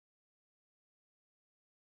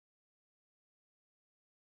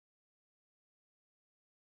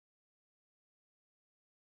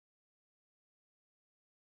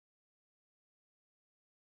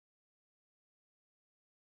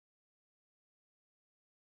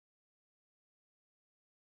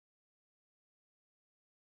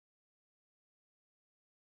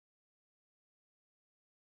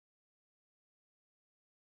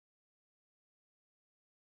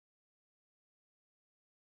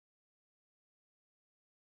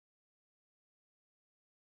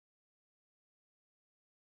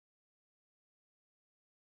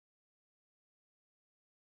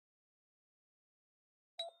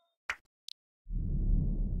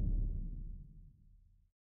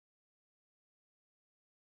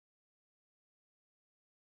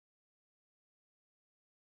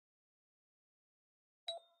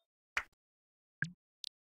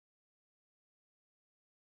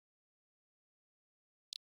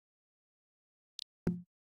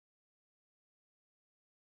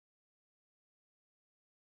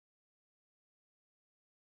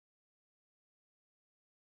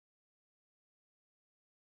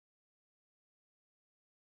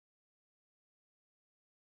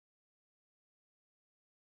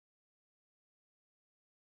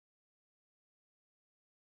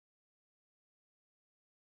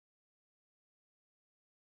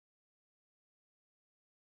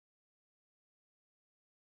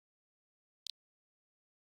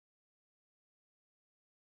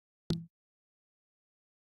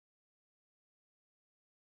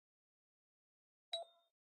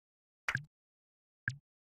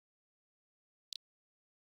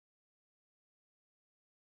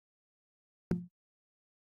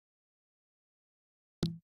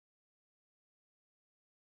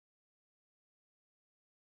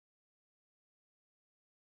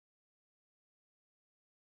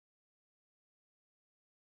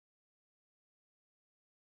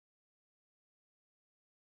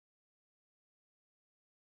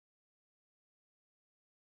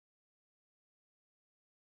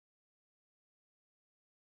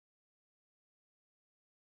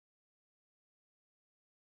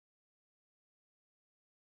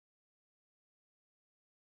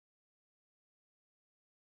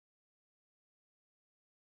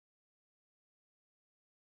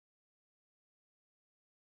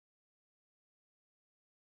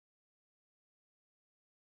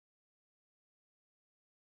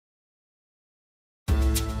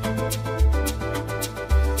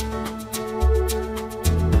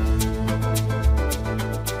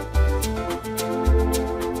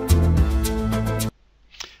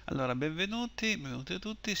Allora, benvenuti a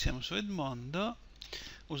tutti, siamo su Edmondo.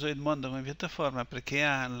 Uso Edmondo come piattaforma perché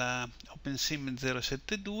ha la opensim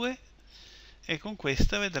 072 e con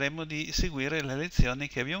questa vedremo di seguire le lezioni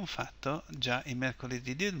che abbiamo fatto già i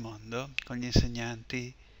mercoledì di Edmondo con gli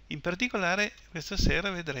insegnanti. In particolare questa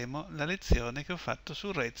sera vedremo la lezione che ho fatto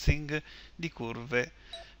sul razzing di curve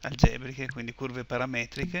algebriche, quindi curve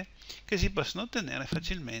parametriche, che si possono ottenere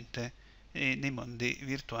facilmente nei mondi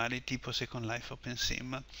virtuali tipo Second Life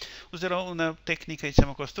opensim. Userò una tecnica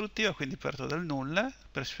diciamo costruttiva, quindi parto dal nulla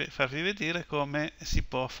per farvi vedere come si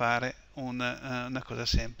può fare una cosa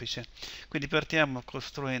semplice. Quindi partiamo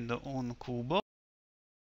costruendo un cubo.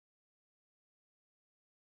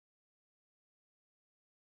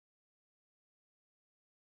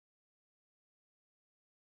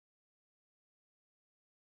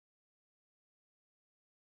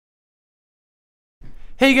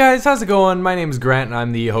 Hey guys, how's it going? My name is Grant and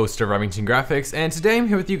I'm the host of Remington Graphics, and today I'm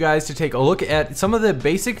here with you guys to take a look at some of the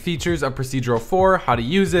basic features of Procedural 4, how to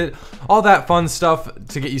use it, all that fun stuff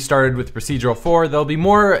to get you started with Procedural 4. There'll be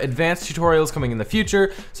more advanced tutorials coming in the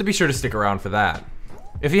future, so be sure to stick around for that.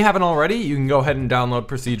 If you haven't already, you can go ahead and download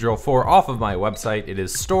Procedural 4 off of my website. It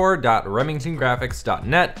is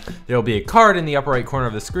store.remingtongraphics.net. There will be a card in the upper right corner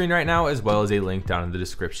of the screen right now, as well as a link down in the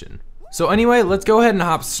description. So anyway, let's go ahead and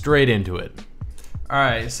hop straight into it.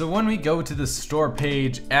 Alright, so when we go to the store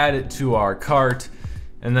page, add it to our cart,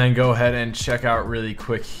 and then go ahead and check out really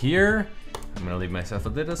quick here. I'm gonna leave myself a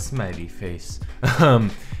little smiley face.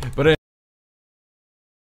 But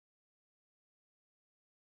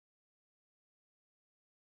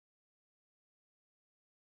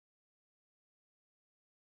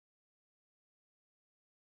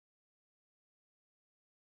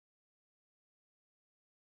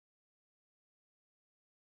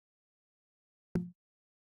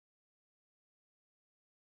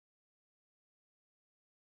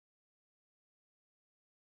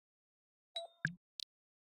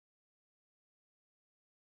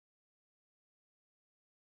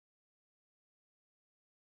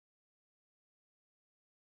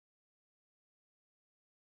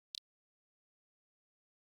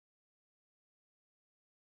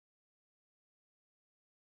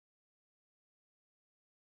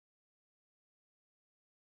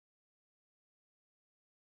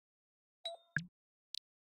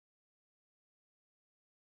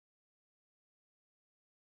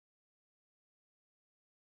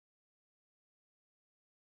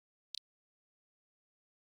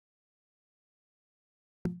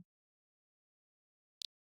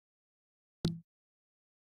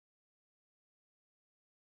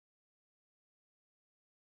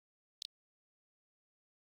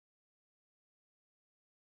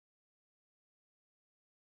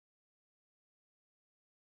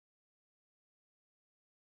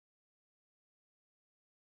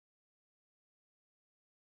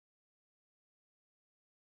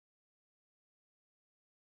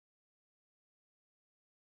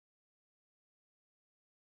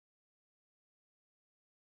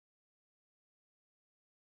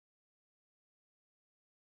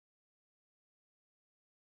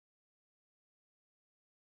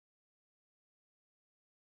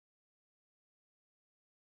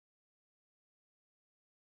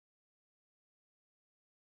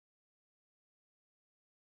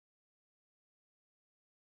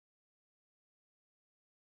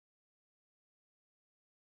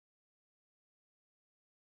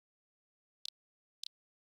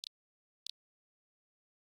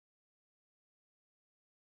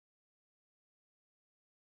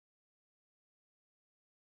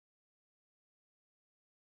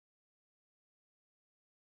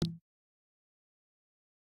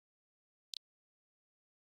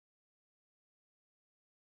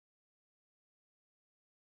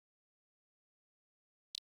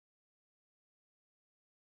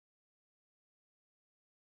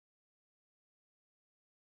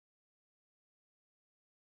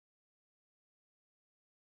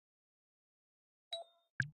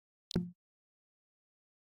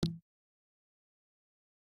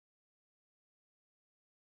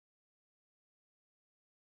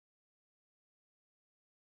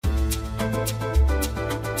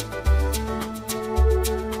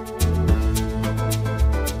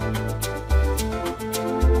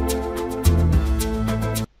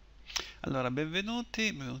Allora,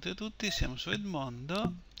 benvenuti a tutti, siamo su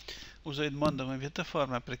Edmondo. Uso Edmondo come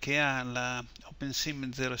piattaforma perché ha la opensim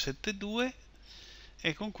 072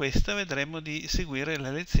 e con questa vedremo di seguire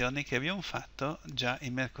le lezioni che abbiamo fatto già i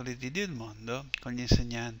mercoledì di Edmondo con gli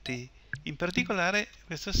insegnanti. In particolare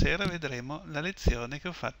questa sera vedremo la lezione che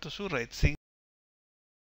ho fatto sul razzing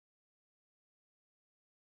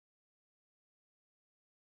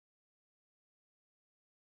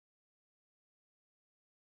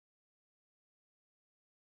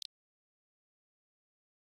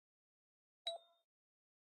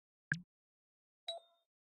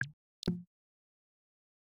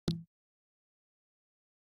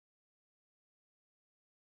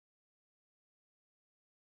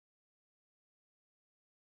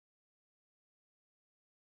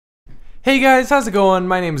Hey guys, how's it going?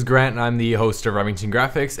 My name is Grant and I'm the host of Remington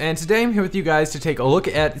Graphics, and today I'm here with you guys to take a look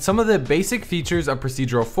at some of the basic features of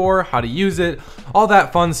Procedural 4, how to use it, all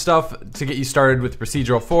that fun stuff to get you started with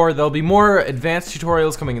Procedural 4. There'll be more advanced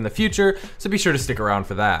tutorials coming in the future, so be sure to stick around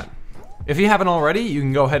for that. If you haven't already, you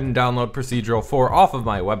can go ahead and download Procedural 4 off of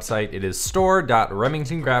my website. It is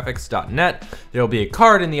store.remingtongraphics.net. There will be a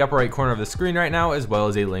card in the upper right corner of the screen right now, as well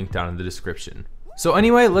as a link down in the description. So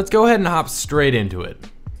anyway, let's go ahead and hop straight into it.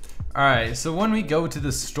 Alright, so when we go to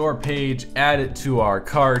the store page, add it to our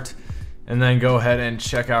cart, and then go ahead and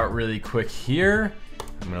check out really quick here.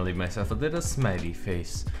 I'm gonna leave myself a little smiley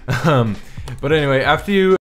face. But anyway, after you